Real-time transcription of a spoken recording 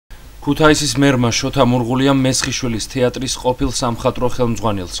ქუთაისის მერმა შოთა მურღულიამ მესხიშვილის თეატრის ყოფილ სამხატვრო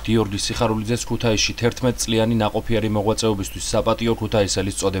ხელმძღვანელს გიორგი სიხარულიძეს ქუთაისში 11 წლიანი ნაყოფიერი მოღვაწეობისთვის საპატიო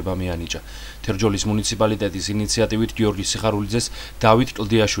ქუთაისელის წოდება მიანიჭა. თერჯოლის მუნიციპალიტეტის ინიციატივით გიორგი სიხარულიძეს დავით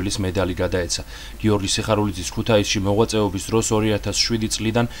კლდიაშვილის მედალი გადაეცა. გიორგი სიხარულიძის ქუთაისში მოღვაწეობის დროს 2007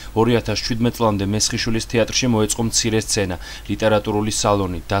 წლიდან 2017 წლამდე მესხიშვილის თეატრში მოეწყო მცირე სცენა, ლიტერატურული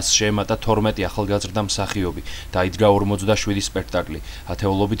სალონი, დასს შეემატა 12 ახალგაზრდა მსახიობი, დაიდგა 47 სპექტაკლი,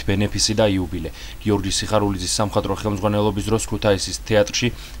 ათეულობით ბენეფისი და იუბილე. გიორგი სიხარულიძის სამხატვრო ხელმძღვანელობის დროს ქუთაისის თეატრში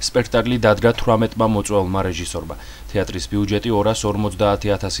სპექტაკლი დადგა 18-მა მოწვეულმა რეჟისორმა. თეატრის ბიუჯეტი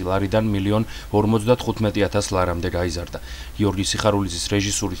 250,000 ლარიდან 1,55,000 ლარამდე გაიზარდა. გიორგი სიხარულიძის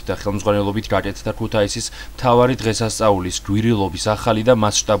რეჟისურით და ხელმძღვანელობით გაკეთდა ქუთაისის მთავარი დღესასწაულის გვირილობის ახალი და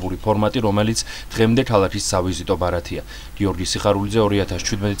მასშტაბური ფორმატი, რომელიც დღემდე ქალაქის სავიზიტო ბარათია. გიორგი სიხარულიძე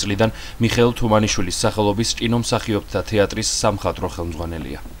 2017 წლიდან მიხეილ თუმანიშვილის სახელობის კინომსახიობთა თეატრის სამხატვრო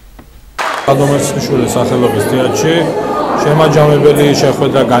ხელმძღვანელია. მესხიშვილის სახელობის თეატრში შემაჯამებელი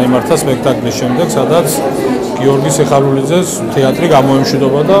შეხვედრა გაიმართა სპექტაკლის შემდეგ, სადაც გიორგი სიხარულიძეს თეატრი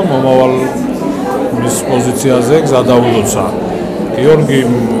გამოემშვიდობა და მომავალ მის პოზიციაზე გზადაულოცა. გიორგი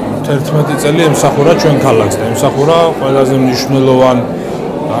 11 წელი ემსახურა ჩვენ ქალაქს და ემსახურა ყველაზე მნიშვნელოვან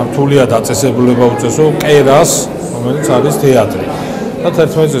რთულია დაწესებულება უწესო კერას, რომელიც არის თეატრი. და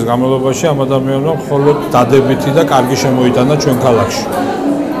 11 წლის განმავლობაში ამ ადამიანმა მხოლოდ დადებითი და კარგი შემოიტანა ჩვენ ქალაქში.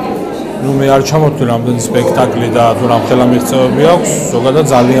 მე არ ჩამოვთვლი რამდენი სპექტაკლი და თუ რამხელა მიღწევები აქვს, ზოგადად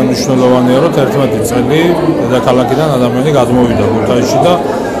ძალიან მნიშვნელოვანია, რომ 11 წელი დედაქალაქიდან ადამიანი გადმოვიდა ქუთაისში და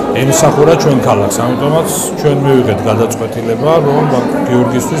ემსახურა ჩვენ ქალაქს. ამიტომაც ჩვენ მივიღეთ გადაწყვეტილება, რომ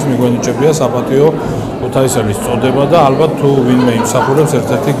გიორგისთვის მიგვენიჭებია საპატიო ქუთაისელის წოდება და ალბათ თუ ვინმე იმსახურებს,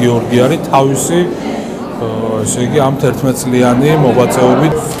 ერთ-ერთი გიორგი არის თავისი, ესე იგი ამ 11 წლიანი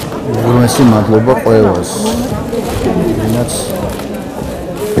მოღვაწეობით. უღრმესი მადლობა ყველას. ვინაც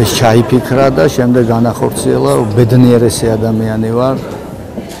ეს ჩაიფიქრა და შემდეგ განახორციელა, ბედნიერესი ადამიანი ვარ,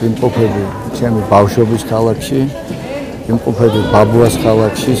 ვიმყოფები ჩემი ბავშვობის ქალაქში, ვიმყოფები ბაბუას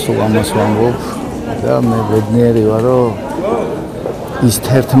ქალაქში, სულ ამას ვამბობ და მე ბედნიერი ვარ, რომ ის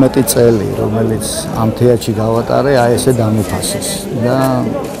 11 წელი, რომელიც ამ თეატრში გავატარე, აი ესე დამიფასეს და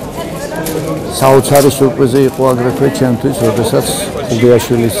საოცარი სიურპრიზი იყო აგრეთვე ჩემთვის, როდესაც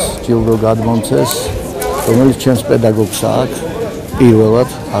კლდიაშვილის ჯილდო გადმომცეს, რომელიც ჩემს პედაგოგს აქვს. პირველად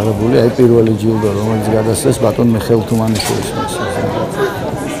აღებული, აი პირველი ჯილდო, რომელიც გადასცეს ბატონ მიხეილ თუმანიშვილის.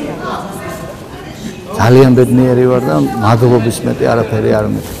 ძალიან ბედნიერი ვარ და მადლობის მეტი არაფერი არ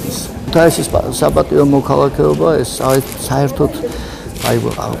მითქმის. ქუთაისის საპატიო მოქალაქეობა ეს საერთოდ აი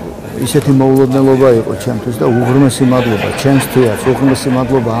ისეთი მოულოდნელობა იყო ჩემთვის და უღრმესი მადლობა ჩემს თეატრს, უღრმესი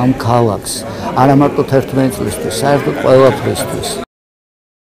მადლობა ამ ქალაქს, არა მარტო 11 წლისთვის, საერთოდ ყველაფრისთვის.